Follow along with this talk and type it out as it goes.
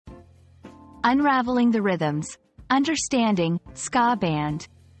Unraveling the Rhythms, Understanding Ska Band.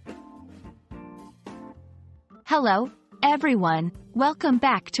 Hello, everyone, welcome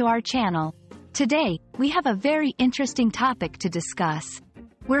back to our channel. Today, we have a very interesting topic to discuss.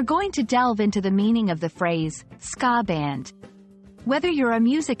 We're going to delve into the meaning of the phrase, Ska Band. Whether you're a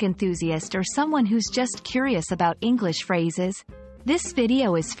music enthusiast or someone who's just curious about English phrases, this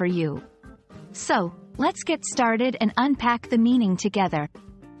video is for you. So, let's get started and unpack the meaning together.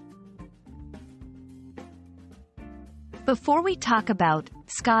 Before we talk about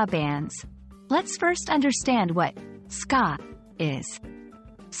ska bands, let's first understand what ska is.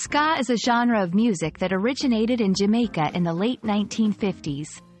 Ska is a genre of music that originated in Jamaica in the late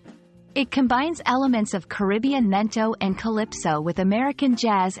 1950s. It combines elements of Caribbean mento and calypso with American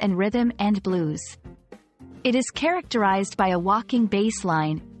jazz and rhythm and blues. It is characterized by a walking bass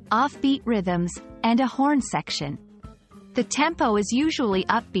line, offbeat rhythms, and a horn section. The tempo is usually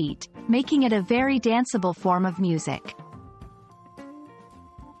upbeat, making it a very danceable form of music.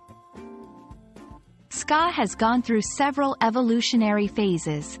 Ska has gone through several evolutionary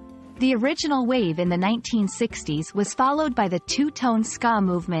phases. The original wave in the 1960s was followed by the two-tone ska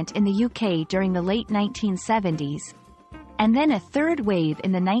movement in the UK during the late 1970s, and then a third wave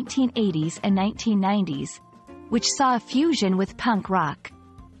in the 1980s and 1990s, which saw a fusion with punk rock.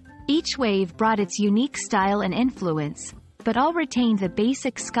 Each wave brought its unique style and influence, but all retained the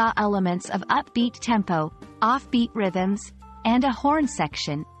basic ska elements of upbeat tempo, offbeat rhythms, and a horn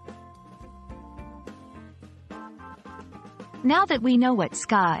section. Now that we know what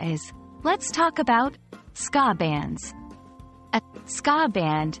ska is, let's talk about ska bands. A ska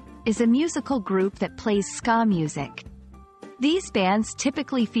band is a musical group that plays ska music. These bands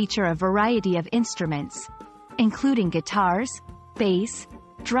typically feature a variety of instruments, including guitars, bass,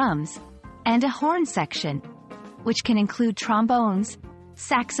 drums, and a horn section, which can include trombones,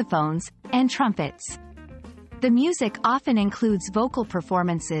 saxophones, and trumpets. The music often includes vocal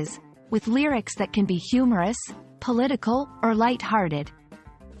performances, with lyrics that can be humorous, political, or light-hearted.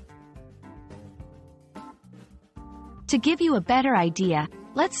 To give you a better idea,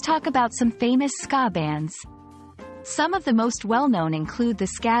 let's talk about some famous ska bands. Some of the most well-known include the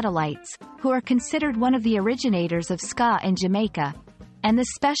Skatalites, who are considered one of the originators of ska in Jamaica, and the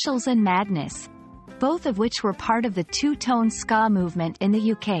Specials and Madness, both of which were part of the two-tone ska movement in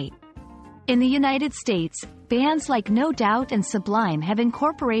the UK. In the United States, bands like No Doubt and Sublime have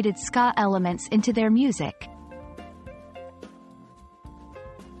incorporated ska elements into their music.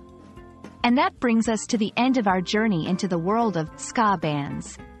 And that brings us to the end of our journey into the world of ska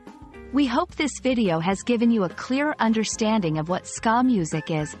bands. We hope this video has given you a clearer understanding of what ska music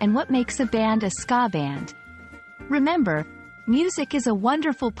is and what makes a band a ska band. Remember, music is a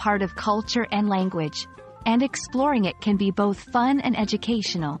wonderful part of culture and language, and exploring it can be both fun and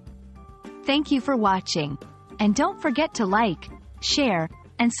educational. Thank you for watching, and don't forget to like, share,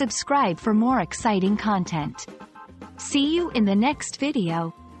 and subscribe for more exciting content. See you in the next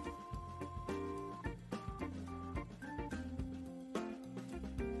video.